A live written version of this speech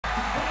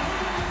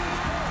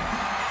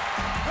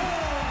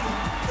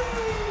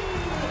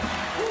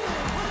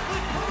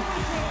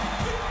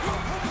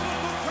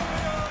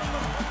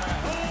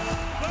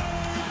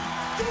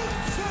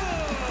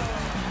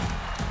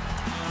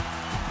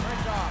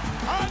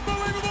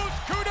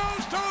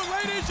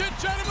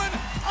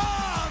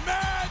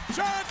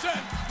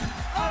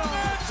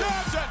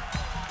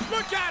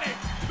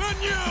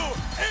new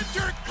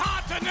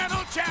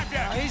Intercontinental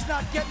Champion. He's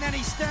not getting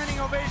any standing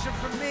ovation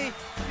from me.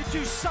 You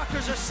two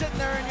suckers are sitting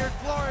there in your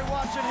glory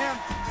watching him.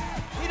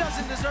 He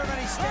doesn't deserve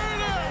any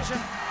standing ovation.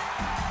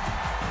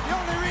 The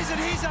only reason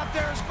he's up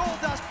there is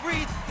Goldust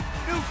breathed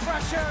new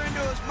fresh air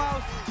into his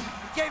mouth,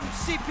 gave him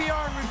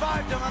CPR and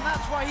revived him, and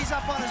that's why he's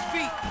up on his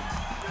feet.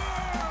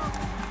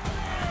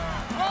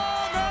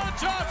 Armand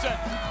Johnson,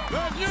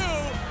 the new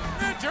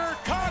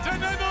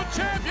Intercontinental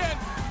Champion.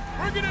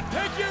 We're going to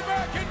take you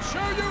back and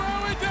show you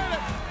how he did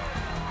it.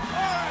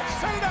 All right,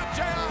 set it up,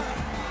 JR.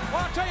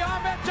 Well, I'll tell you,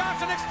 Armand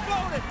Johnson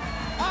exploded.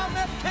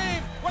 Armand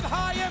came with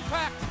high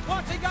impact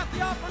once he got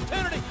the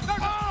opportunity.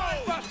 There's a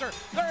spine buster.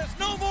 There is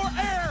no more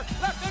air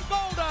left in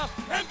Bulldog.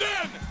 And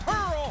then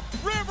Pearl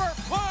River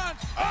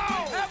Plunge.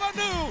 We have a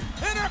new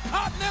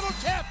Intercontinental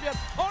Champion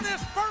on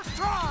his first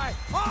try.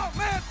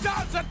 Armand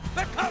Johnson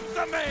becomes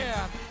the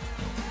man.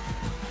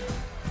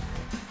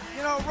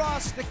 You know,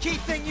 Ross, the key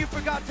thing you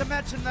forgot to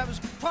mention that was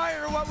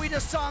prior to what we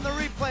just saw in the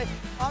replay,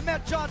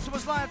 Armand Johnson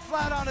was lying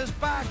flat on his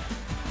back,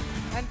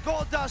 and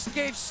Goldust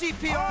gave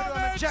CPR to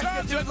him,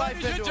 injected new life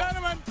into him. Ladies and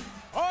gentlemen,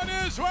 on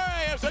his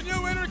way as the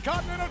new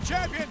Intercontinental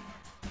Champion.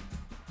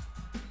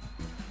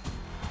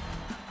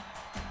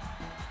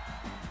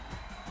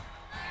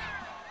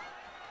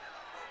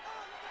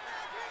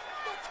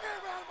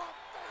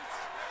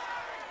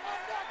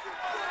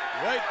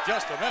 Wait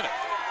just a minute.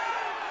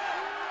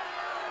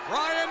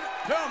 Brain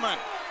Pilman,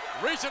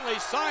 recently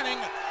signing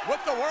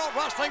with the World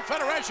Wrestling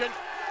Federation.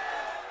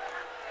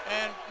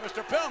 And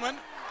Mr. Pilman,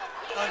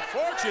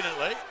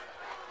 unfortunately,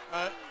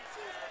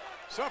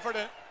 suffered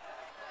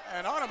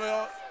an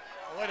automobile.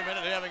 Oh, wait a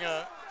minute, they're having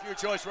a few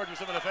choice words with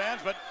some of the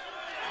fans, but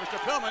Mr.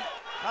 Pilman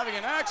having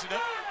an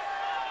accident.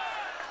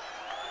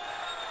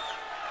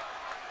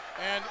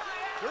 And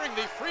during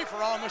the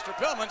free-for-all, Mr.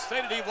 Pilman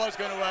stated he was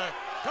going to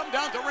come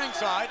down to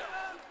ringside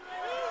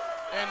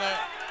and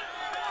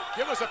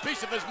give us a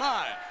piece of his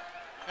mind.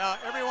 Now,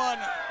 everyone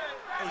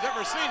who's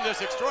ever seen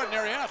this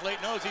extraordinary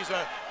athlete knows he's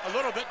a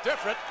little bit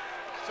different,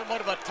 somewhat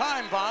of a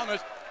time bomb.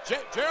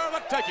 Gerald,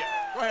 let's take it.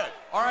 Go ahead.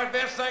 All right,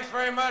 Vince, thanks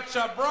very much.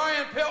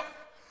 Brian Pilman.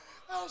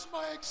 How's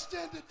my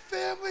extended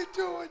family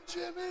doing,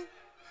 Jimmy?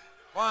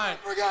 Fine.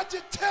 I forgot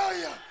to tell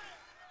you,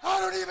 I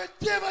don't even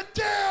give a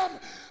damn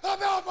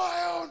about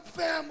my own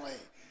family.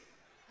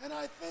 And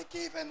I think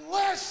even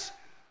less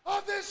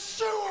of this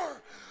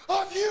sewer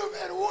of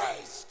human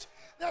waste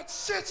that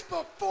sits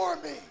before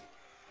me.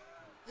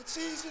 It's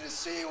easy to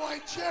see why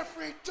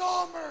Jeffrey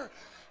Dahmer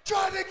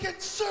tried to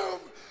consume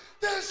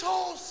this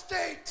whole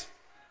state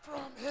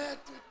from head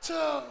to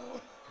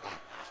toe.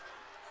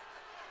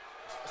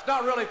 It's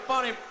not really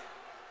funny.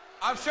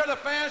 I'm sure the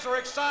fans are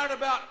excited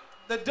about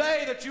the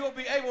day that you will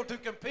be able to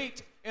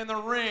compete in the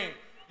ring.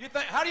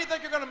 How do you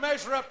think you're going to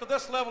measure up to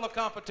this level of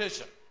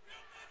competition?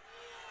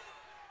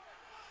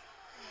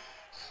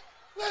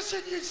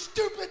 Listen, you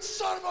stupid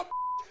son of a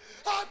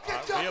I'm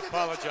conducting we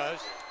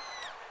apologize.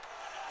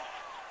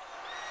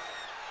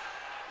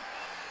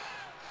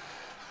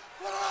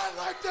 What I'd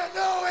like to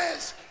know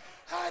is,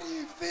 how do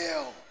you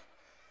feel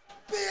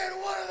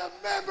being one of the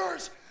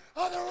members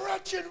of the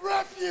wretched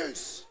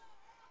refuse,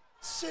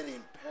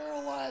 sitting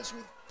paralyzed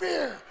with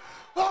fear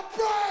while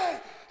Brian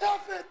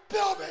F.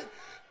 Pilman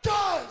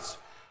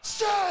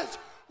says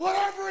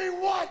whatever he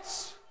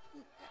wants?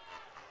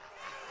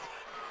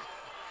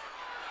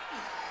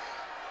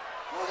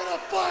 We're gonna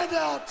find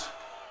out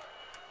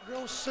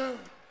real soon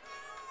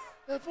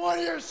if one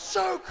of your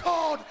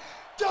so-called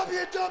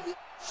WWE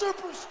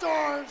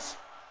superstars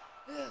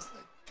has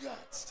the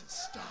guts to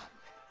stop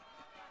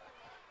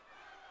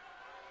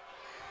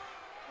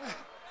me.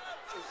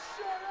 Just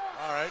shut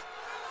up. All right.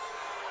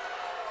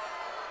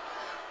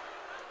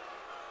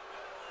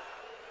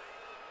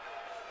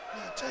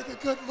 Now take a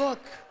good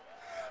look.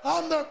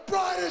 I'm the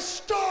brightest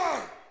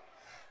star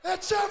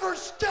that's ever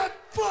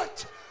stepped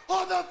foot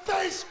on the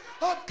face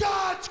of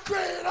God's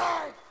great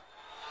earth.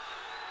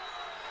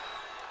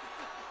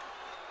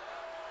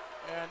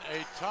 And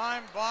a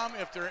time bomb,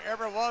 if there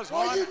ever was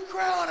Or one. you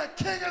crown a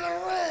king of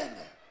the ring.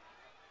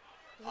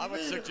 I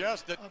would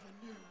suggest that of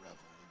a new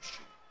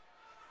revolution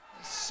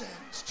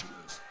ascends to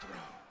his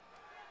throne.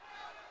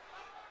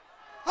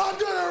 I'm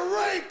gonna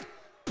rape,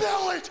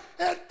 pillage,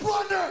 and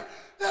plunder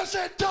this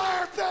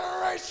entire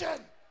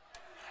federation.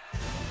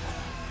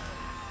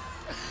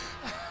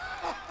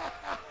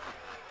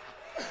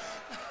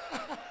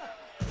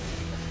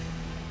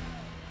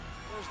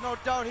 There's no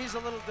doubt he's a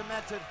little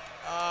demented.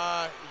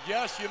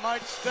 Yes, you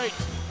might state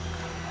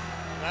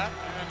that.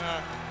 And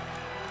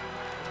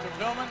Mr.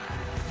 Pilman,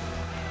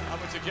 I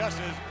would suggest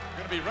is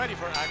going to be ready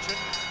for action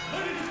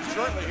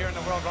shortly here in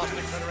the World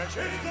Wrestling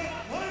Federation.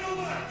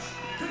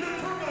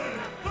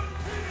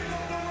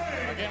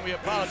 Again, we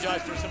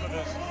apologize for some of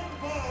his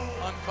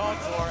uncalled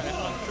for and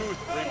uncouth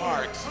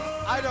remarks.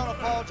 I don't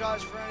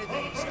apologize for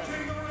anything he said.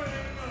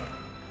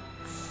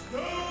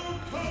 Stone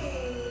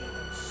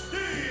Cold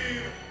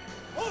Steve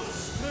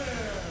Austin.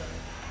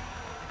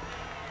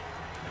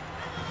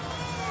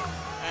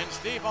 And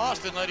Steve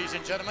Austin, ladies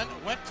and gentlemen,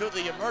 went to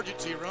the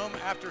emergency room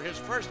after his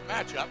first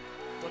matchup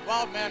with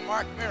Wildman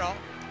Mark Miro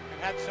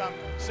and had some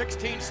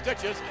 16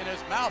 stitches in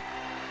his mouth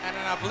and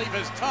in, I believe,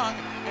 his tongue,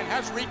 and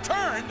has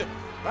returned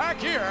back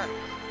here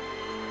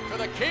to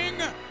the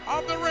king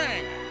of the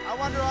ring. I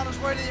wonder, on his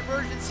way to the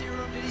emergency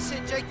room, did he see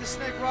Jake the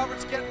Snake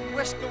Roberts getting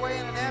whisked away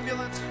in an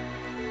ambulance?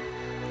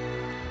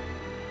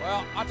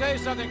 Well, I'll tell you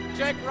something.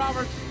 Jake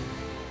Roberts,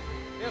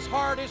 his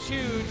heart is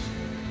huge.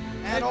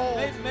 And old.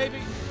 Maybe,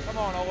 come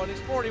on, Owen, he's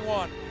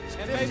 41. He's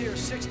and 50 maybe, or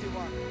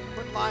 61.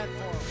 Quit lying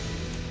for him.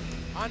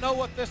 I know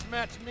what this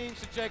match means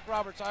to Jake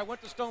Roberts. I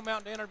went to Stone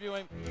Mountain to interview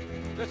him.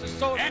 This is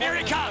so important. And here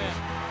he comes.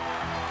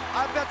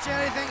 I bet you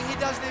anything he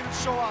doesn't even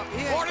show up.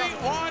 He ain't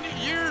 41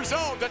 years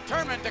old,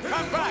 determined to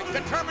come back,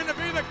 determined to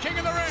be the king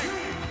of the ring.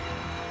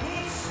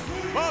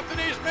 Both of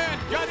these men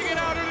gutting it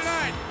out here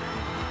tonight.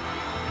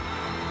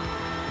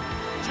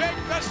 Jake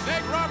the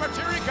Snake Roberts,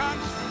 here he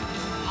comes.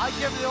 I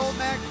give the old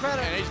man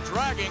credit. And he's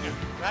dragging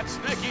that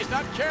snake. He's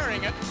not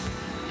carrying it.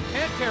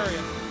 Can't carry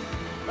it.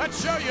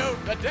 Let's show you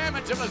the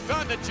damage that was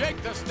done to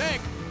Jake the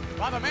Snake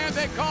by the man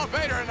they call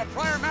Vader in the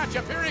prior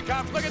matchup. Here he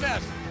comes. Look at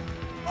this.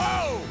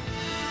 Whoa!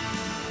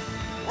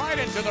 Right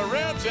into the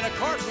ribs, and of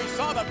course we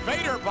saw the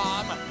Vader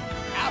bomb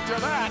after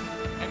that.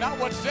 And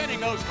notwithstanding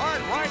those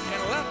hard right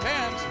and left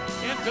hands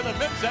into the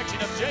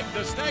midsection of Jake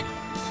the Snake,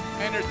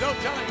 and there's no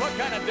telling what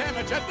kind of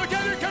damage. And look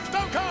at, here comes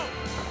Stone Cold.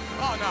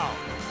 Oh no.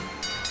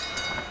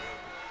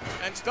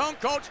 And Stone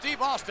Cold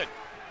Steve Austin,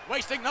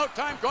 wasting no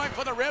time going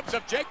for the ribs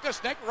of Jake the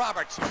Snake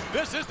Roberts.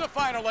 This is the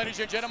final, ladies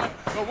and gentlemen.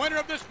 The winner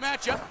of this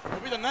matchup will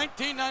be the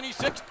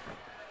 1996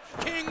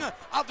 King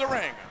of the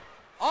Ring.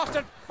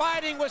 Austin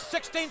fighting with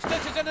 16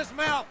 stitches in his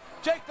mouth.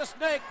 Jake the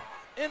Snake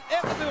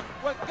inevitably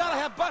gotta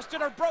have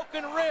busted or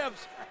broken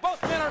ribs.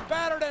 Both men are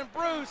battered and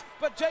bruised,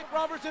 but Jake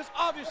Roberts is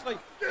obviously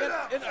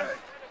in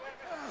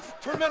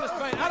tremendous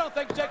pain. I don't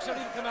think Jake should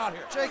even come out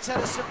here. Jake's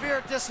at a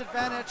severe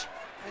disadvantage,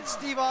 and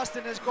Steve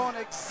Austin is going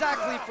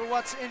exactly for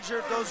what's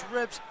injured those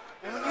ribs.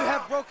 And when you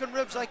have broken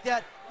ribs like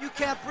that, you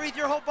can't breathe.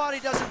 Your whole body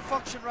doesn't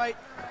function right.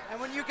 And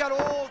when you got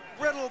old,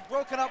 brittle,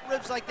 broken up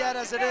ribs like that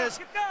as it is,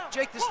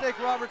 Jake the Snake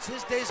Roberts,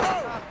 his days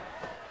are done.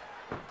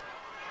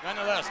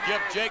 Nonetheless,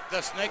 give Jake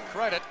the Snake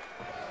credit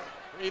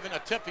for even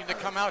attempting to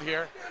come out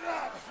here.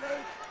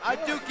 I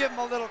do give him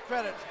a little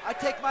credit. I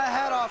take my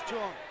hat off to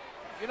him.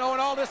 You know, in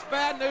all this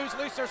bad news, at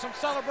least there's some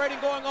celebrating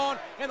going on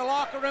in the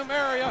locker room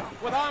area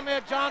with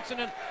Armand Johnson,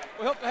 and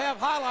we hope to have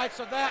highlights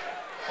of that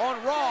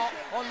on Raw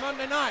on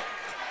Monday night.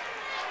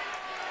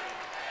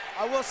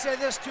 I will say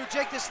this too,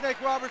 Jake the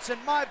Snake Roberts in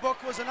my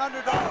book was an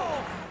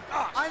underdog.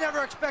 I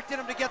never expected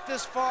him to get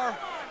this far,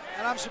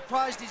 and I'm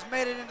surprised he's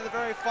made it into the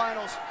very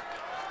finals.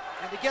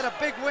 And to get a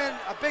big win,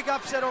 a big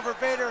upset over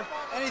Vader,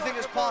 anything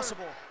is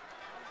possible.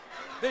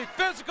 The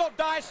physical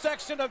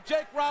dissection of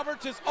Jake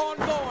Roberts is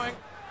ongoing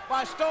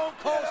by Stone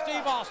Cold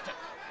Steve Austin.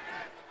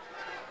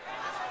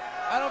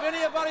 I don't know if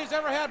anybody's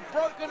ever had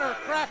broken or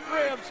cracked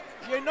ribs,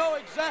 you know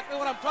exactly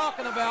what I'm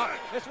talking about.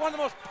 It's one of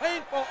the most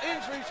painful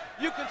injuries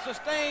you can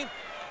sustain,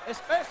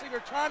 especially if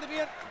you're trying to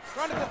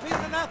compete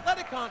in an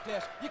athletic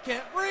contest. You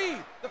can't breathe.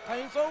 The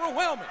pain's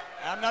overwhelming.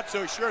 I'm not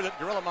so sure that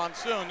Gorilla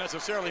Monsoon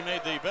necessarily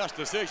made the best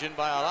decision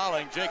by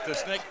allowing Jake the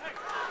Snake,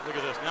 look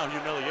at this, now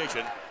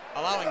humiliation,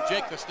 allowing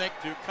Jake the Snake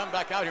to come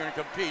back out here and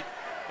compete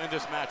in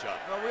this matchup.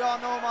 Well, we all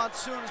know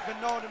Monsoon has been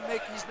known to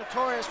he's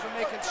notorious for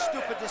making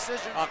stupid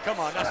decisions. Oh, come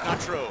on, that's not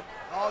true.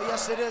 Oh,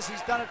 yes it is.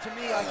 He's done it to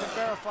me. I can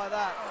verify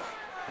that.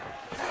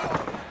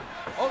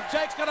 Oh,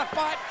 Jake's gonna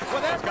fight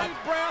with every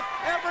breath,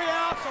 every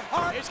ounce of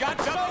heart. He's got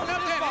something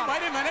left in him.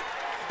 Wait a minute.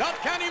 Don't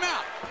count him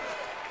out.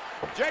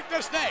 Jake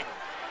the Snake.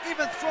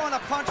 Even throwing a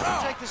punch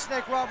from Jake the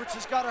Snake Roberts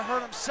has got to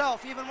hurt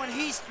himself. Even when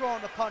he's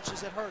throwing the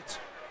punches, it hurts.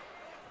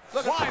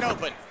 Look, wide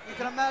open. You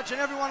can imagine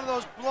every one of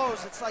those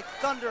blows. It's like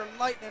thunder and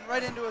lightning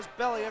right into his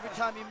belly every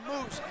time he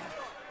moves.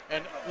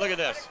 And look at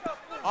this.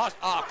 Austin,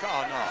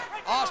 oh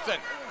no. Austin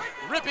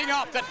ripping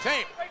off the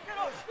tape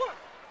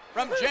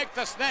from Jake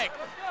the Snake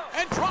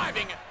and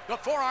driving the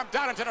forearm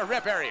down into the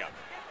rib area.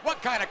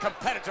 What kind of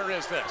competitor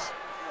is this?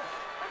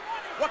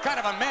 What kind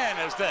of a man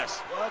is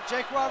this? Well,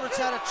 Jake Roberts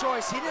had a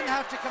choice. He didn't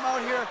have to come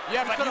out here.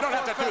 Yeah, but you don't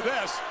have to do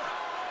this.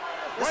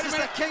 This is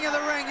the king of the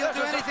ring. He'll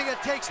do anything it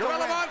takes to win.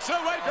 Gorilla Monsoon,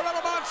 wait, Gorilla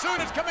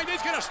Monsoon is coming.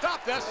 He's going to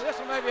stop this. This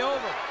one may be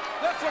over.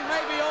 This one may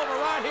be over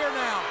right here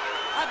now.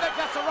 I think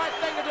that's the right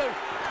thing to do.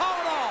 Call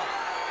it off.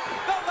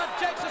 Don't let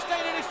Jake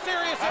sustain any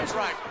serious injury. That's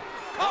right.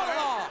 Call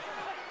it off.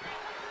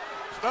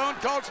 Stone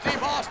Cold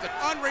Steve Austin,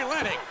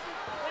 unrelenting.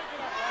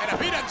 And if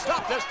he doesn't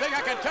stop this thing,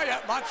 I can tell you,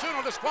 Monsoon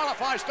will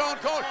disqualify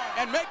Stone Cold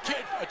and make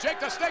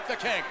Jake the Snake the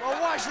king. Well,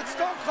 why should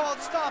Stone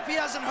Cold stop? He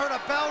hasn't heard a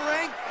bell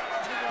ring.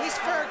 He's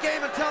fair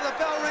game until the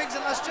bell rings,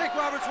 unless Jake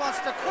Roberts wants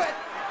to quit.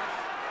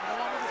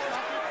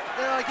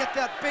 They ought to get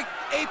that big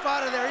ape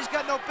out of there. He's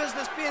got no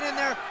business being in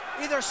there.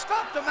 Either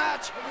stop the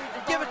match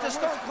and give it to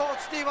Stone Cold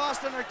Steve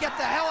Austin, or get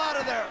the hell out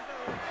of there.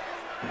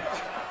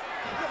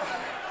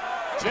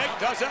 Jake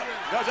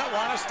doesn't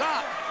want to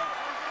stop.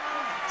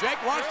 Jake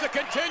wants to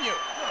continue.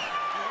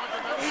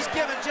 He's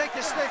giving Jake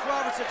the Snake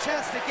Roberts a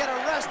chance to get a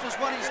rest is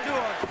what he's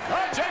doing.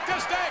 Oh, Jake the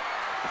Snake.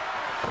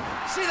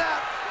 See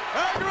that?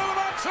 And Gorilla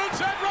Monsoon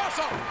said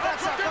Russell.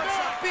 That's a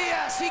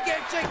BS. He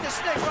gave Jake the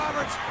Snake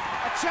Roberts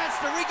a chance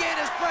to regain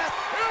his breath.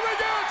 Here we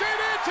go,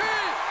 DDT!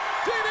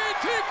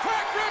 DDT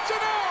crack wrench and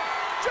all!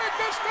 Jake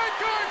the Snake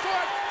going for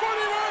it,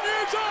 41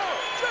 years old!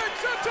 Jake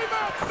sets him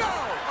up, no!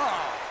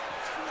 Oh.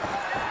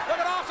 Look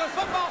at Austin's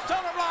football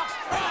shoulder blocks,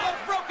 all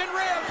those broken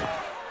ribs.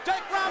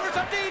 Jake Roberts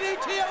a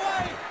DDT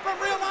away from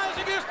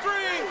realizing his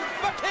dream,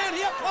 but can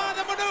he apply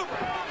the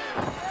maneuver?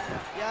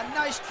 Yeah,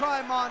 nice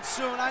try,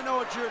 Monsoon. I know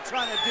what you're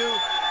trying to do.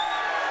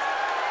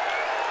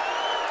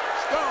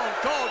 Stone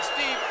Cold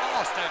Steve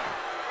Austin.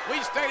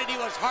 We stated he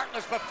was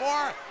heartless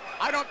before.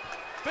 I don't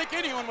think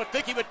anyone would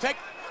think he would take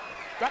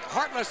that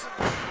heartless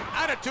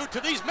attitude to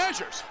these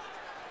measures.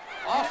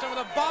 Austin with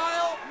a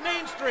vile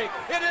mean streak.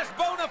 It is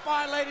bona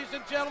fide, ladies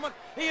and gentlemen.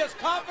 He is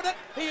confident,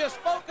 he is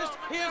focused,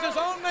 he is his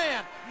own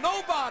man.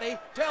 Nobody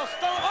tells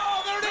Stone,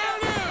 oh, there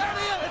it is, there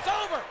it is, it's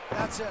over.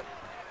 That's it.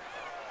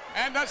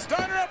 And the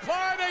stunner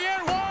applied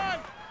again, 1,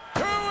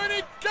 2, and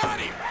he got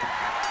him.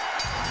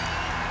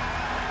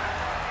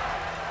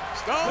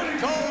 Stone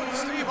Cold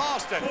Steve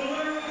Austin.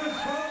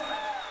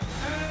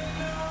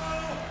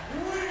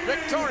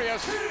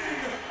 Victorious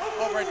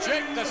over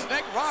Jake the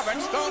Snake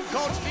Roberts. Stone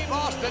Cold Steve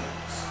Austin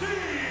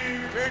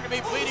appeared to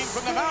be bleeding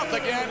from the mouth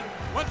again.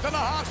 Went to the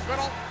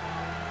hospital.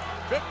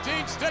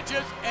 15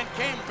 stitches and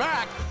came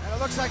back. And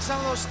it looks like some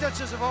of those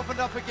stitches have opened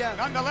up again.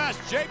 Nonetheless,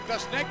 Jake the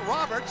Snake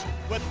Roberts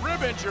with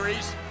rib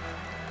injuries.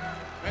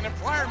 In a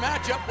prior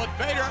matchup with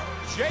Vader,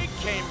 Jake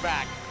came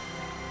back.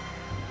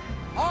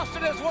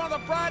 Austin is one of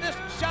the brightest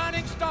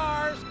shining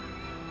stars.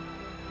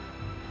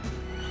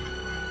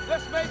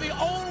 This may be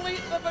only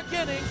the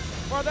beginning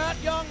for that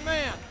young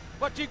man,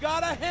 but you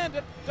gotta hand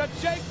it to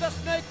Jake the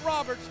Snake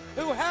Roberts,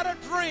 who had a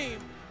dream.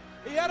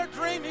 He had a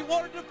dream he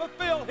wanted to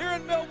fulfill here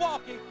in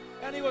Milwaukee,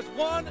 and he was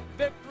one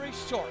victory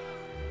short.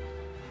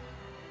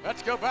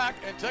 Let's go back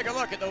and take a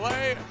look at the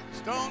way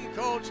Stone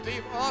Cold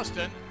Steve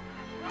Austin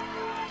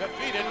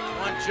defeated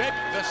one Jake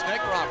the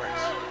Snake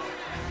Roberts.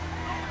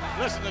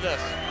 Listen to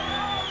this.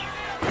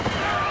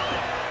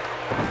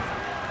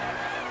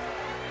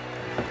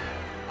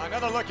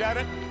 Another look at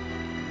it.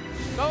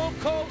 Stone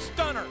Cold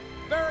Stunner.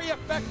 Very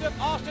effective.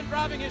 Austin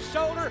driving his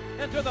shoulder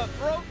into the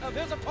throat of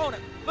his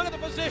opponent. Look at the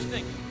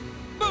positioning.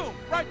 Boom,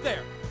 right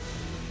there.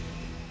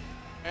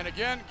 And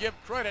again, give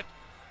credit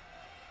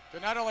to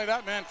not only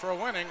that man for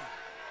winning,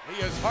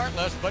 he is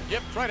heartless, but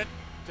give credit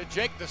to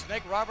Jake the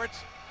Snake Roberts.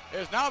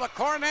 As now the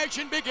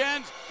coronation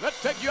begins.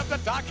 Let's take you up to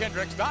Doc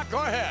Hendrix. Doc, go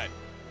ahead.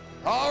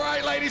 All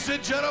right, ladies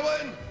and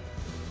gentlemen,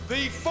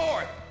 the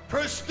 4th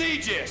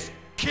prestigious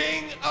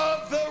King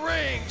of the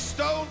Ring,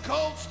 Stone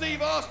Cold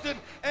Steve Austin,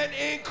 an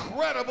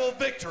incredible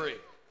victory.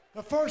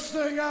 The first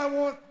thing I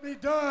want to be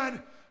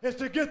done is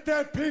to get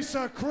that piece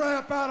of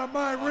crap out of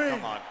my ring.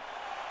 Come on.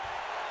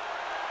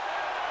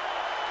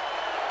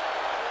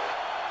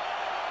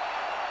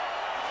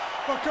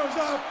 Because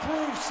I've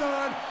proved,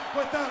 son,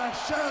 without a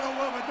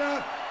shadow of a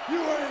doubt, you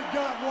ain't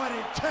got what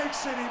it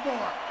takes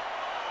anymore.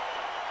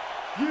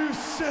 You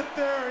sit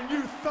there and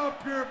you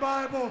thump your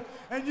Bible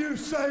and you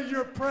say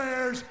your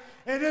prayers,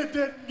 and it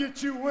didn't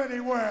get you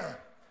anywhere.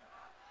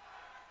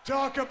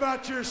 Talk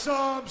about your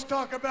Psalms,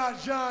 talk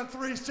about John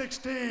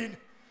 3:16.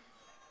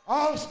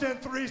 Austin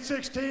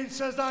 3:16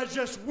 says I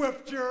just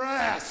whipped your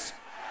ass.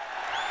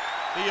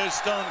 He is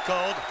Stone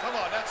Cold. Come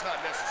on, that's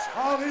not necessary.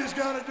 All he's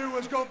got to do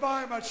is go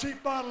buy him a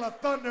cheap bottle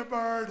of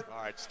Thunderbird.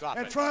 All right, stop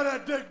and it. try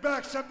to dig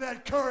back some of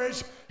that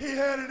courage he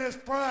had in his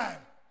prime.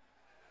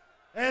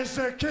 As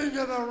the King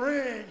of the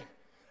Ring,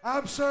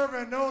 I'm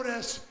serving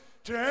notice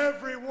to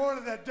every one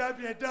of the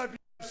WWF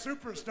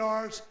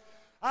superstars.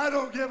 I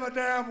don't give a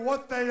damn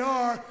what they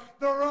are.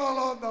 They're all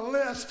on the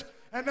list,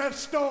 and that's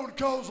Stone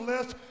Cold's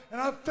list,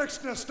 and I'm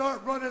fixing to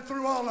start running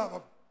through all of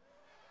them.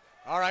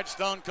 All right,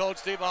 Stone Cold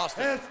Steve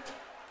Austin.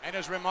 And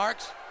his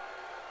remarks?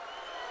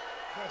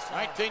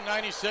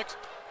 1996.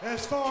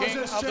 As far King as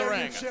this of the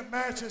Ring. championship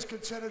match is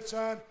considered,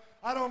 son,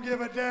 I don't give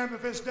a damn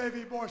if it's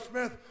Davey Boy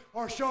Smith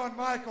or Shawn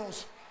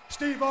Michaels.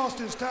 Steve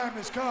Austin's time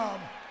has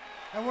come.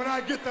 And when I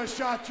get the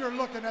shot, you're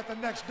looking at the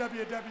next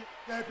WWE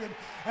champion.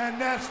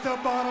 And that's the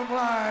bottom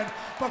line,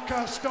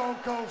 because Stone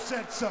Cold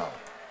said so.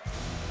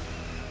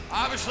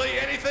 Obviously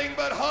anything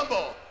but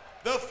humble.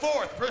 The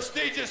 4th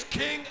prestigious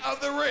King of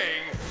the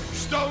Ring,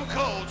 Stone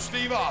Cold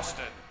Steve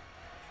Austin.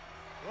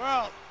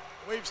 Well,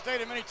 we've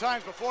stated many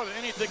times before that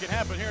anything can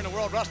happen here in the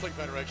World Wrestling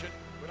Federation,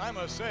 but I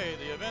must say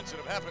the events that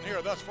have happened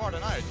here thus far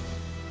tonight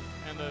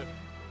and the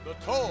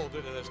toll that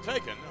it has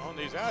taken on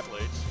these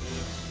athletes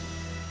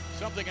is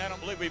something I don't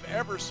believe we've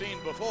ever seen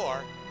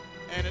before,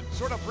 and it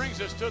sort of brings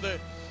us to the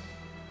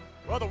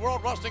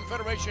World Wrestling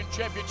Federation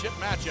Championship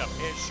matchup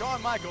as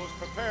Shawn Michaels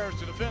prepares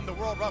to defend the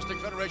World Wrestling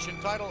Federation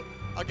title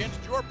against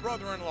your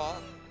brother-in-law,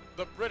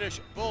 the British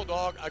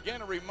Bulldog.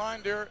 Again, a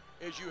reminder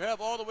is you have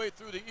all the way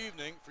through the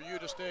evening for you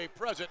to stay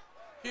present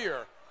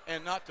here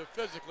and not to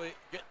physically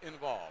get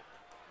involved.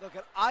 Look,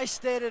 I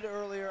stated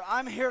earlier,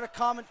 I'm here to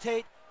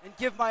commentate and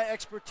give my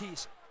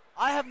expertise.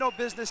 I have no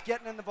business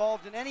getting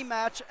involved in any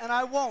match, and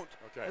I won't.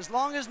 Okay. As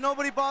long as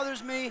nobody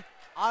bothers me,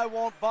 I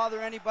won't bother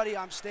anybody.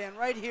 I'm staying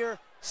right here,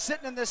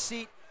 sitting in this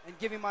seat, and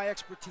giving my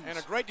expertise. And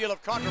a great deal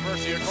of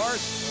controversy, of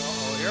course.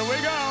 Here we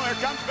go. Here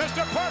comes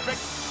Mr.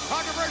 Perfect.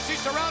 Controversy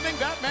surrounding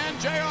that man,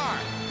 JR.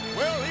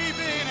 Will he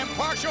be an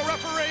impartial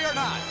referee or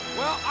not?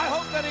 Well, I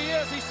hope that he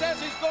is. He says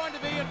he's going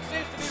to be and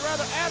seems to be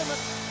rather adamant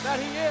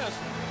that he is.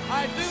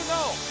 I do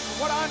know, from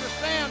what I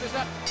understand, is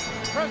that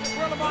President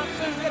Pilman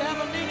soon did have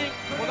a meeting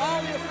with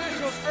all the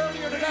officials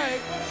earlier today,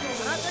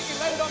 and I think he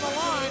laid it on the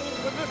line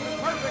with Mr.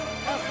 Perfect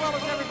as well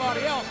as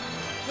everybody else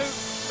to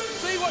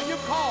see what you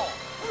call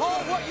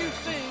what you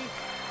see,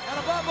 and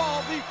above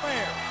all, be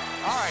fair.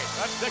 All right,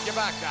 let's take you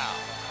back now.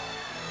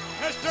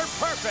 Mr.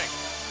 Perfect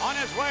on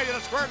his way to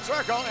the squared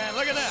circle, and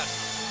look at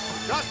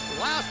this. Just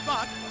last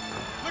month,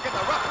 look at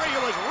the referee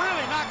who was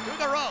really knocked through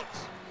the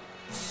ropes.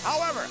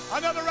 However,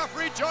 another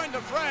referee joined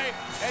the fray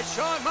as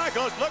Shawn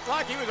Michaels looked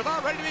like he was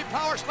about ready to be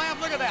power slammed.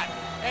 Look at that.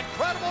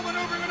 Incredible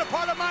maneuvering on the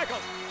part of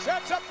Michaels.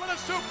 Sets up for the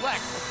suplex.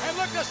 And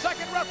look, the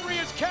second referee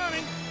is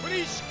counting, but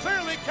he's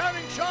clearly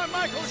counting Shawn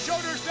Michaels'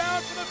 shoulders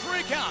down for the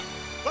 3 count.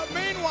 But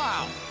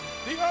meanwhile,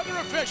 the other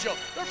official,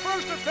 the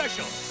first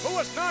official, who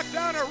was knocked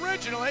down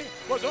originally,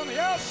 was on the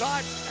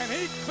outside, and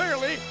he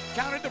clearly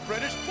counted the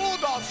British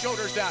Bulldog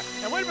shoulders down.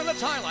 And wait a minute,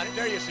 let's highlight it.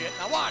 There you see it.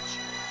 Now watch.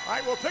 All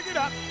right, we'll pick it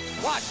up.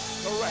 Watch.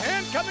 The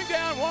hand coming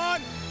down.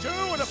 1, 2,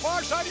 on the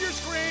far side of your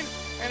screen,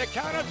 and a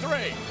count of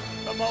 3.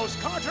 The most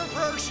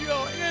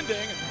controversial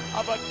ending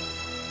of a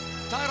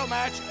title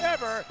match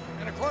ever.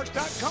 And of course,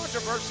 that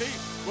controversy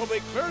will be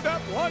cleared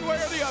up one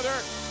way or the other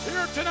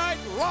here tonight,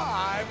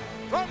 live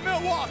from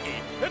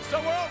Milwaukee. It's the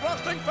World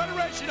Wrestling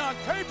Federation on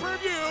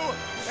pay-per-view.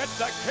 It's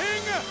the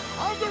King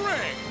of the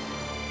Ring.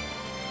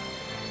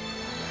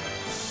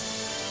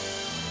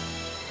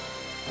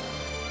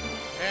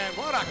 And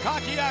what a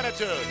cocky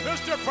attitude,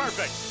 Mr.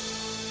 Perfect.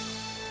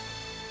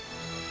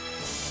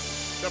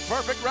 The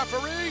perfect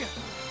referee?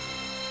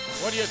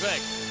 What do you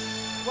think?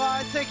 Well,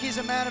 I think he's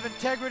a man of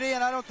integrity,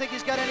 and I don't think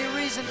he's got any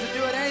reason to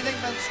do it anything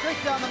but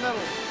straight down the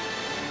middle.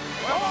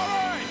 Well, all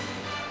right.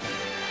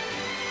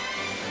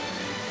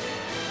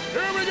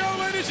 Here we go,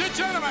 ladies and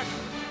gentlemen.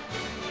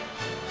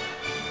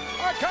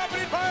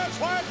 Accompanied by his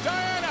wife,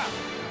 Diana.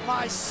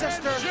 My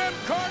sister. And Jim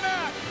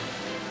Cornette.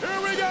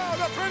 Here we go,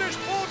 the British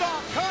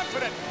Bulldog,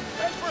 confident,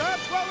 as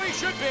perhaps well he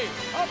should be,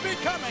 of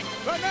becoming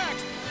the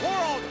next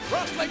World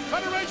Wrestling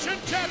Federation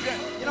champion.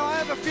 You know, I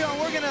have a feeling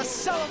we're going to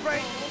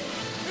celebrate.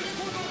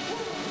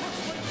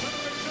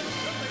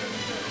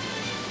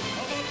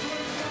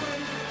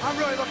 I'm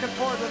really looking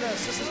forward to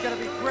this. This is going to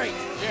be great.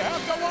 You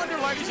have to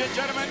wonder, ladies and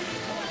gentlemen,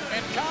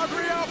 in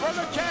Calgary,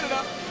 Alberta,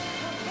 Canada,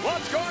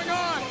 what's going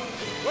on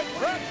with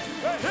Brett,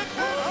 the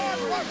Hitman Hart?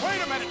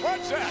 Wait a minute,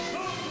 what's that?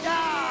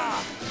 Yeah!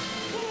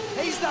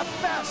 He's the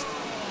best.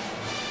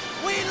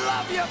 We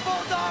love you,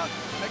 Bulldog.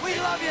 We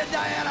love you,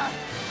 Diana.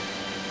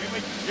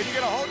 Can you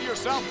get a hold of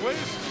yourself,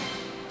 please?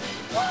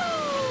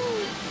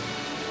 Woo!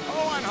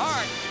 Owen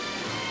Heart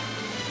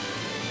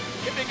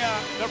giving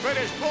the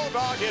British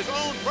Bulldog his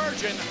own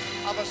version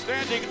of a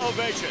standing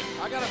ovation.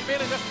 I got a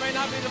feeling this may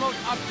not be the most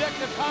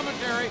objective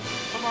commentary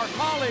from our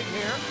colleague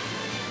here.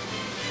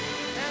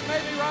 And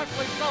maybe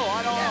rightfully so,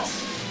 I don't know.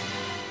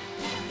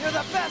 You're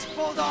the best,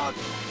 Bulldog.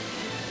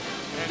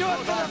 And do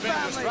it for the been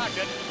family.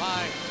 Distracted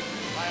by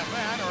a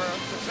fan or a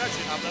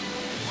succession of them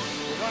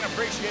who don't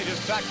appreciate his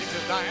tactics,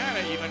 as Diana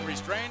even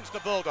restrains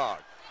the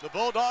Bulldog. The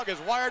Bulldog is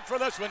wired for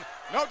this one,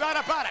 no doubt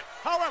about it.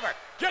 However,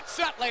 get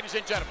set, ladies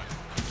and gentlemen.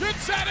 Get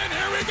set, and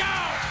here we go.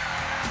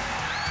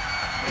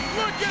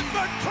 Look at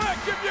the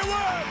click, if you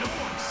would.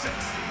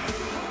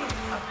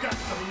 I've got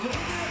the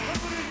look.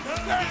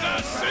 There's a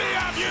sea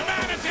of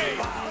humanity.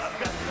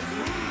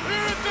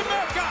 Here at the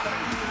Mecca.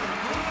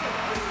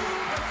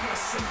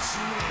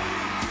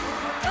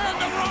 And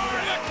the roar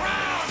of the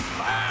crowd.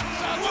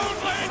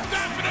 Absolutely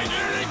deafening.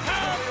 Here he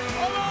comes,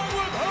 along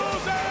with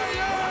Jose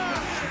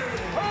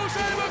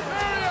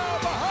Lethro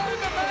behind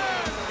the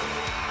man.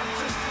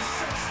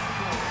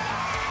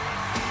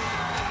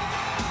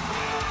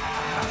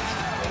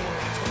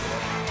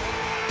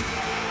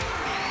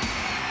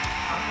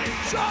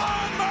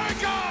 Shawn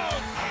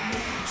Michaels!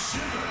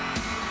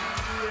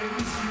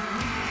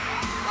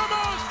 The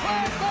most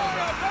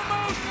flamboyant, the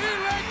most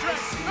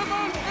electric, the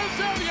most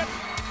resilient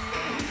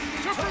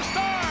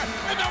superstar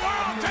in the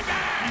world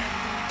today!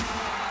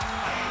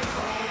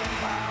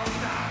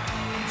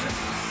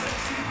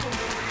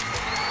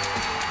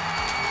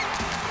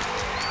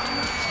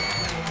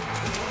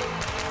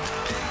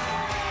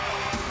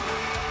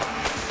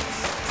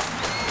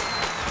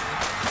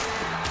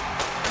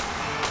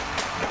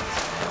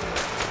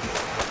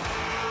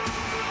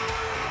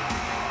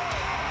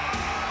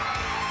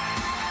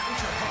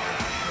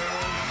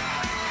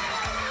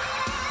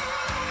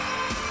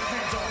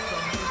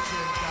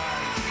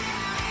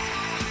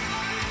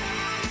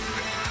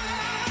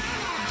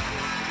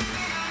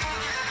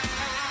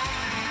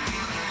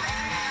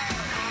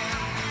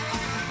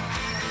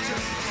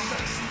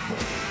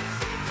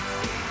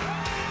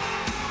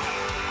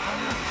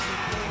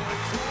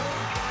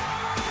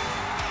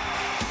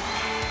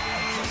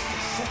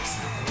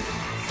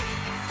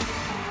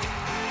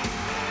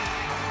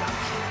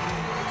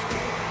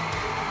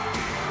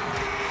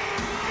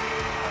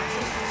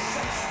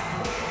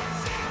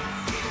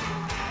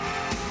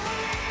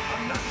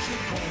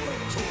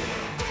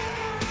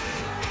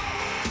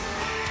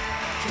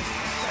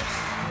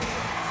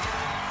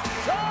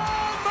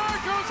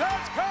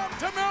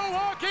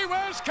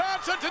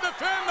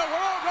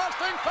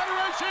 Wrestling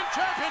Federation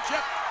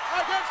Championship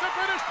against the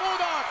British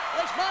Bulldog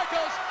as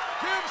Michaels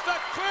gives the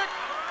Click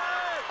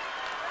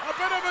a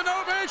bit of an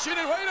ovation.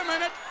 And wait a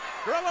minute,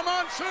 Gorilla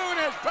Monsoon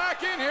is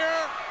back in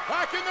here,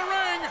 back in the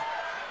ring. What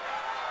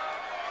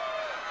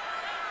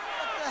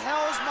the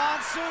hell is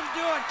Monsoon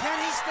doing? Can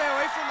he stay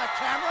away from the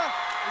camera?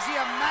 Is he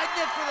a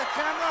magnet for the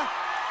camera?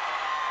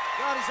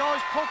 God, he's always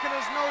poking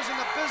his nose in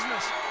the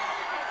business.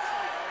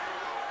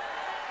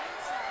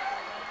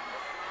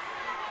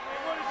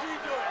 What is he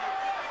doing?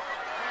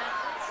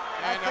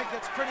 I think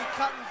it's pretty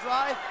cut and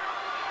dry.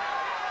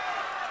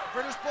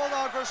 British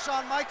Bulldog versus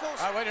Shawn Michaels.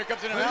 All right, wait, here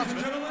comes an Ladies and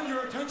announcement. gentlemen,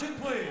 your attention,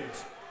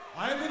 please.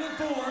 I have been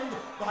informed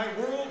by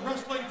World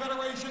Wrestling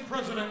Federation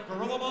President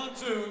Gorilla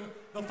Monsoon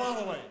the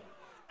following.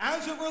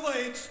 As it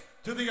relates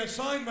to the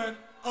assignment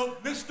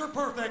of Mr.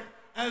 Perfect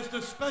as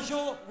the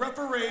special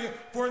referee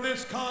for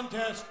this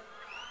contest,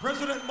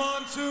 President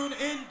Monsoon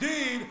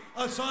indeed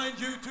assigned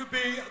you to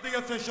be the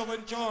official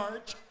in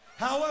charge.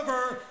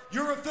 However,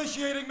 your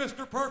officiating,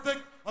 Mr. Perfect,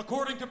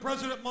 according to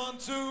President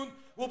Monsoon,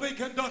 will be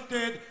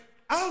conducted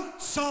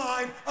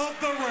outside of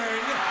the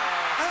ring,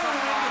 and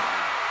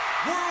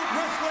World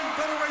Wrestling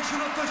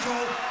Federation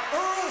official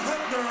Earl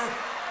Hebner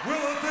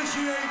will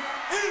officiate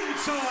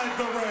inside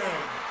the ring.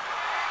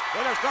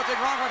 Well, there's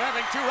nothing wrong with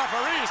having two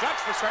referees,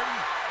 that's for certain.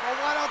 Well,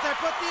 why don't they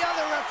put the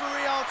other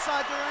referee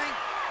outside the ring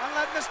and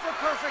let Mr.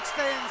 Perfect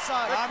stay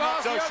inside? I'm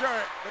not so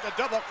sure with the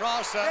double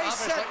cross. They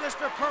Obviously. said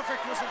Mr.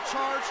 Perfect was in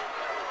charge.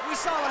 We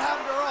saw what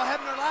happened to Earl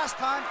Hebner last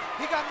time.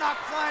 He got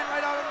knocked flying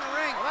right out in the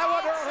ring. Well, that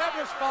wasn't Earl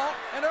Hebner's fault,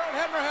 and Earl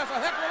Hebner has a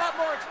heck of a lot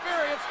more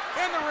experience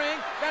in the ring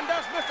than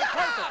does Mr.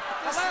 Perfect.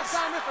 The last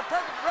time Mr.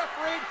 Perfect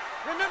refereed,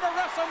 remember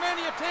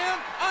WrestleMania 10?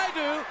 I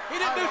do. He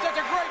didn't do such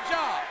a great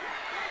job.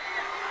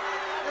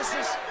 This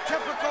is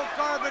typical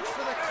garbage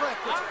for the Click.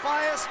 It's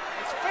bias,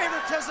 it's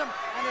favoritism,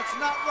 and it's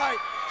not right.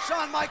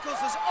 Shawn Michaels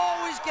is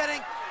always getting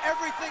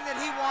everything that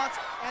he wants,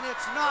 and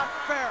it's not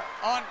fair.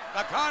 On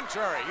the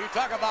contrary, you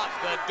talk about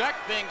the deck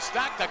being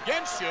stacked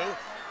against you.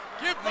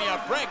 Give me a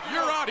break.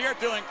 You're out here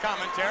doing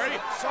commentary.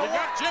 So you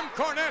got Jim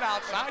Cornette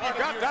outside. You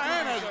got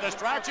Diana as a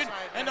distraction,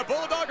 and the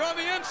Bulldog on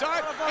the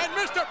inside, and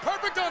Mr.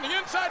 Perfect on the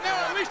inside. Now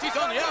at least he's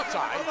on the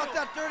outside. What about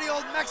that dirty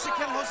old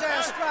Mexican Jose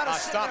Estrada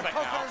stop sitting there it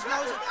poking now. his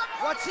nose?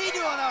 What's he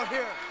doing out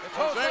here? It's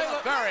Jose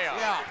Lothario.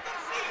 Yeah.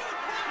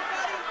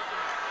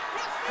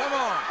 Come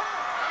on.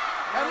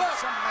 And look,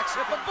 Some if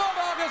Mexican. the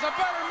Bulldog is a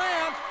better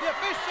man, the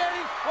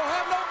officiating will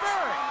have no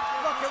bearing.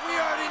 Look, we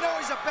already know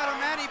he's a better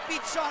man. He beat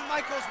Shawn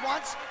Michaels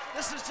once.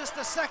 This is just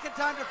the second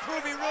time to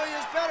prove he really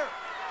is better.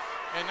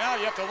 And now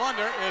you have to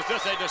wonder, is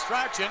this a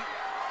distraction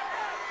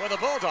for the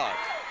Bulldog?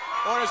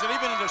 Or is it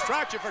even a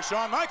distraction for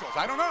Shawn Michaels?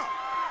 I don't know.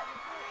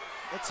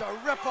 It's a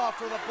ripoff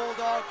for the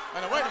Bulldog.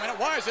 And wait a minute,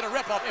 why is it a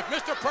ripoff? If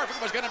Mr. Perfect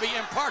was going to be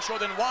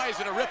impartial, then why is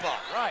it a ripoff?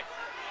 Right.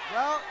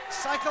 Well,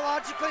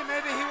 psychologically,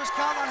 maybe he was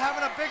counting on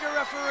having a bigger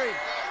referee.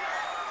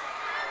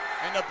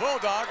 And the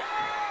Bulldog,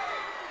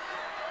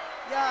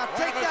 Yeah, one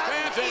take of his that.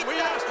 fans, and Eat we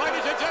that. ask,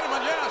 ladies and gentlemen,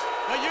 yes,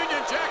 the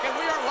Union Jack, and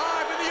we are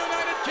live in the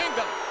United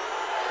Kingdom.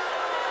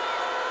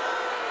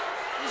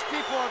 These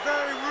people are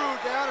very rude.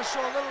 They ought to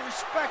show a little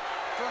respect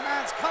for a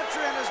man's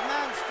country and his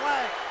man's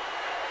flag.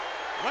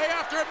 Way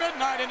after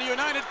midnight in the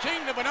United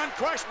Kingdom, but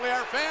unquestionably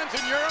our fans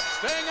in Europe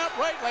staying up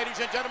late, ladies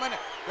and gentlemen.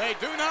 They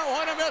do not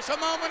want to miss a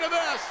moment of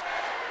this.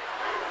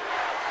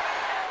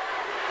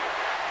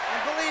 And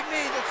believe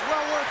me, it's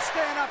well worth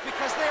staying up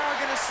because they are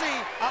going to see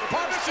A the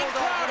partisan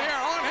Bulldog crowd win. here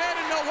on hand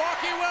in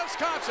Milwaukee,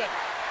 Wisconsin.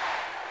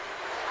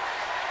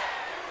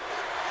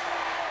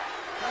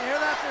 Can you hear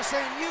that? They're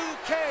saying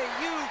UK,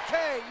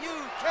 UK,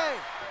 UK.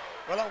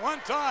 Well, at one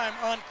time,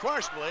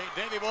 unquestionably,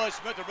 Davey Boy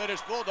Smith, the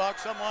British Bulldog,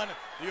 someone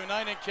the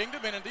United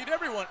Kingdom, and indeed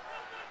everyone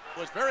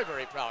was very,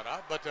 very proud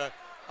of. But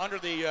under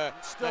the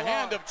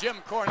hand of Jim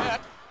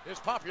Cornette, his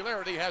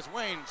popularity has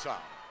waned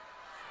some.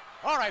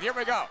 All right, here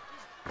we go.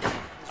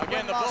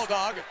 Again, the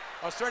Bulldog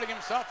asserting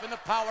himself in the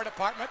power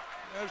department.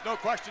 There's no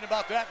question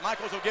about that.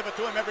 Michaels will give it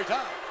to him every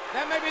time.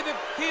 That may be the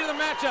key to the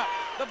matchup.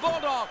 The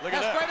Bulldog Look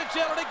at has that. great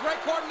agility,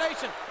 great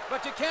coordination,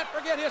 but you can't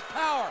forget his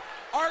power.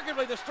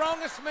 Arguably the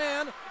strongest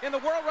man in the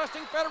World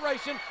Wrestling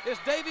Federation is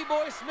Davey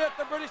Boy Smith,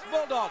 the British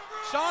Bulldog.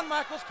 Shawn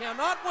Michaels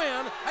cannot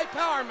win a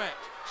power match.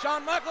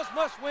 Shawn Michaels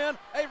must win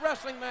a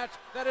wrestling match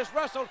that is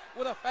wrestled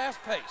with a fast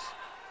pace.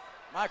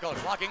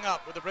 Michaels locking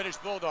up with the British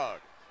Bulldog.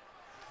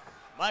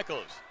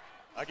 Michaels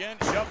again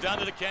shoved down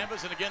to the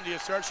canvas, and again the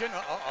assertion.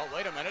 Oh,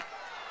 wait a minute.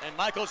 And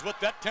Michaels with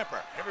that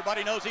temper.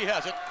 Everybody knows he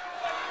has it.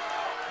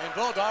 And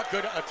Bulldog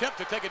could attempt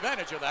to take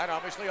advantage of that,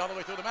 obviously, all the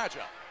way through the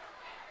matchup.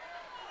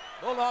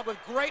 Bulldog with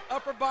great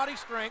upper body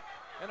strength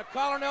and a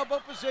collar and elbow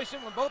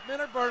position. When both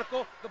men are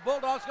vertical, the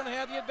Bulldog's going to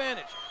have the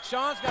advantage.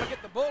 Shawn's got to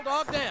get the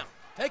Bulldog down,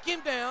 take him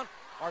down,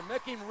 or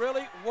make him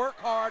really work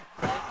hard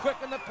and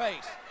quicken the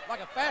pace, like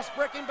a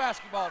fast-breaking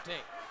basketball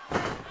team.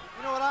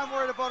 You know what I'm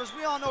worried about is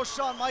we all know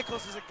Shawn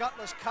Michaels is a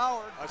gutless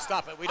coward.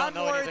 Stop it. We don't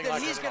know anything like I'm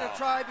worried that he's this going at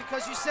to all. try,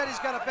 because you said he's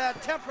got a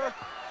bad temper,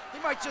 he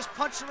might just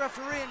punch the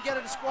referee and get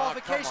a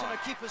disqualification on.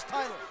 to keep his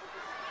title.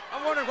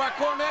 I'm wondering why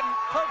Cornette and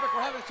Perfect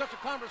were having such a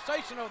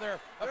conversation over there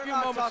a few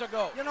moments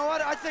ago. You know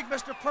what? I think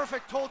Mr.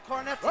 Perfect told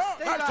Cornette to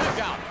stay nice back.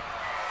 takedown.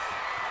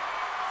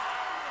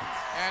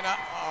 And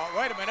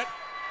wait a minute.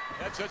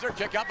 Head scissor,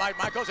 kick out by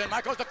Michaels, and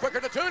Michaels the quicker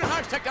to two. And a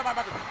nice takedown by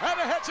Michaels. And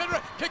a head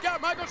scissor, kick out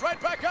Michaels right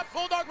back up.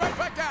 Bulldog right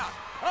back down.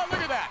 Oh,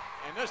 look at that.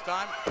 And this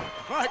time,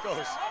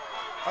 Michaels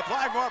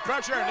applying more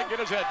pressure and didn't get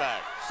his head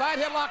back. Side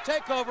headlock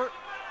takeover.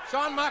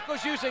 Shawn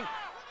Michaels using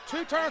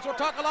two terms we'll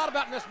talk a lot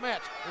about in this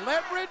match.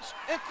 Leverage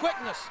and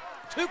quickness.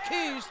 Two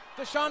keys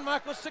to Shawn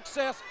Michaels'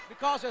 success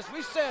because, as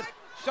we said,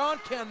 Shawn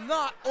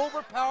cannot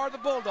overpower the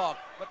Bulldog.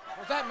 But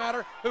for that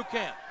matter, who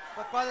can?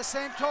 But by the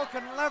same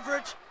token,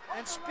 leverage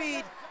and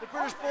speed, the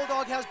British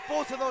Bulldog has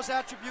both of those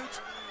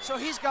attributes, so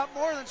he's got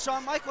more than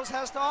Shawn Michaels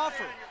has to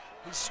offer.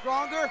 He's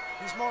stronger,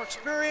 he's more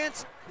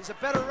experienced, he's a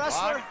better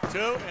wrestler. 1, 2,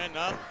 and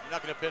no, you're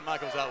not going to pin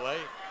Michaels that way.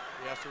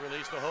 He has to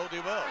release the hold, he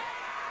will.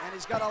 And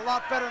he's got a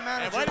lot better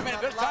manager. And wait a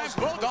minute, this time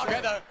Bulldog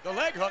had the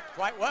leg hook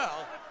quite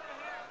well.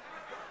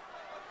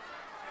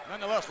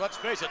 Nonetheless, let's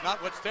face it,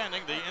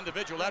 notwithstanding the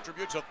individual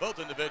attributes of both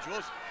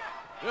individuals,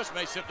 this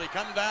may simply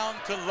come down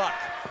to luck.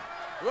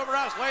 Whoever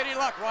has Lady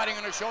Luck riding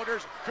on her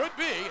shoulders could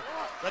be,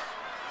 but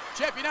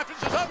champion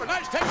entrance is over.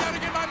 Nice takedown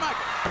again by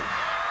Michaels.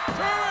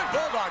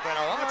 Bulldog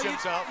better watch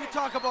himself. You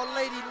talk about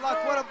Lady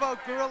Luck, what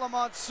about Gorilla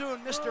Monsoon,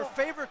 Mr.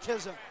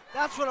 Favoritism?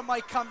 That's what it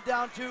might come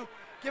down to,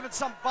 giving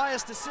some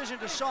biased decision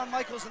to Shawn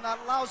Michaels in that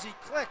lousy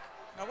click.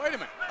 Now wait a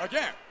minute,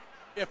 again,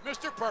 if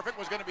Mr. Perfect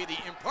was going to be the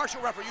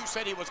impartial referee you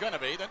said he was going to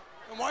be, then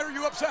why are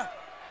you upset?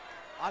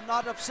 I'm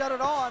not upset at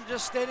all, I'm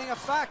just stating a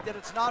fact that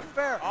it's not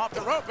fair. Off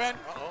the rope and,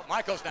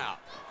 Michaels now.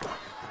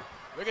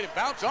 Look at him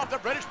bounce off the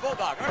British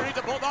Bulldog. Underneath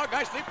the Bulldog,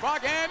 nice leapfrog,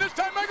 and this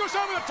time Michaels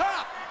over the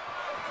top.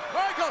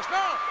 Michaels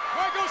now,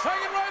 Michaels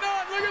hanging right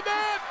on, look at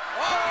that.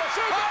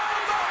 Super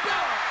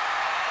Bulldog.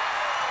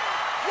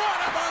 What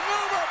a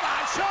maneuver by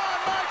Shawn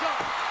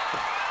Michaels.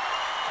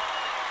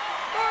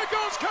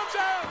 Michaels comes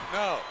out.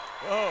 No,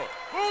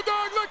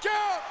 Bulldog, look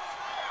out.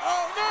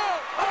 Oh no,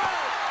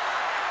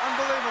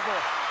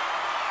 Unbelievable.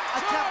 I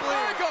can't believe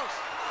it. Michaels,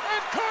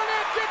 and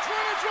Cornette gets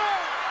one as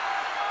well.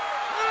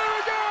 There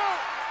we go.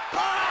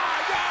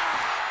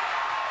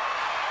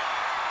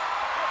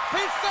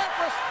 Pete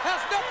Sampras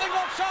has nothing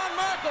on Shawn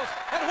Michaels,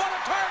 and what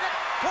a target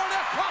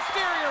Cornette's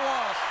posterior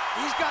was.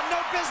 He's got no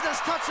business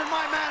touching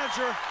my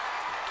manager.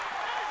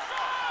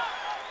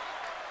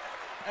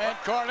 And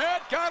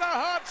Cornette got a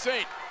hot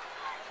seat.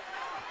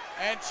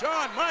 And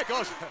Shawn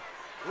Michaels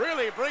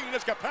really bringing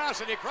his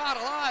capacity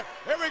crowd alive.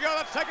 Here we go,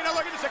 let's take a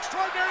look at this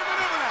extraordinary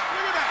maneuver now.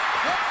 Look at that.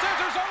 Head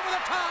scissors over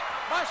the top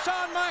by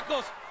Shawn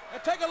Michaels. And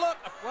take a look,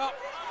 well,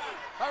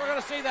 we're gonna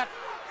see that.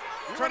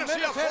 You're gonna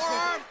see a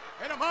forearm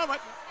in a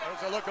moment.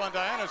 There's a look on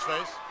Diana's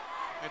face,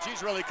 and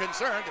she's really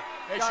concerned,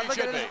 as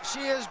she should be.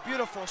 She is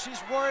beautiful.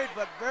 She's worried,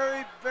 but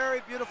very,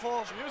 very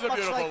beautiful. She is a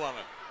beautiful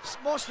woman.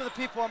 Most of the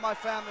people in my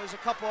family, there's a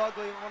couple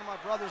ugly, one of my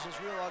brothers is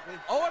real ugly.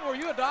 Owen, were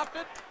you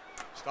adopted?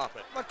 Stop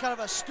it. What kind of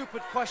a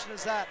stupid question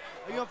is that?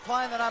 Are you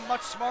implying that I'm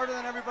much smarter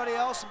than everybody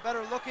else and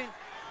better looking?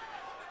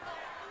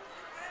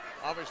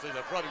 Obviously,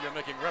 the brother you're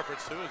making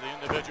reference to is the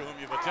individual whom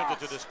you've attempted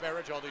to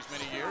disparage all these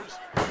many years.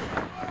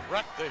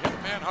 Bret the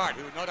Hitman Hart,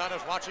 who no doubt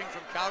is watching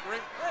from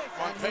Calgary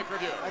on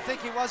pay-per-view. I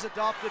think he was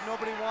adopted.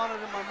 Nobody wanted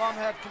him. My mom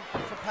had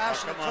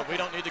compassion. Come on, we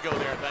don't need to go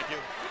there, thank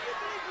you.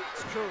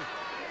 It's true.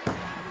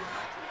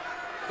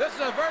 This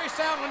is a very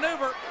sound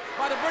maneuver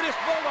by the British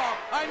Bulldog.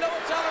 I know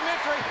it's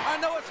elementary, I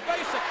know it's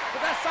basic,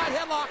 but that side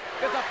headlock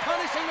is a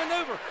punishing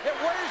maneuver. It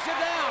wears you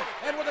down,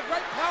 and with the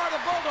great power of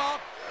the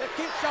Bulldog, it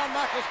keeps Shawn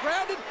Michaels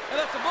grounded and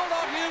lets the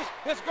Bulldog use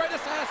his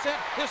greatest asset,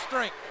 his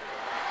strength.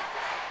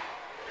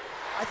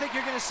 I think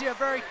you're going to see a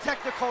very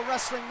technical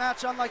wrestling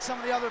match, unlike some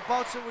of the other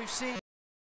bouts that we've seen.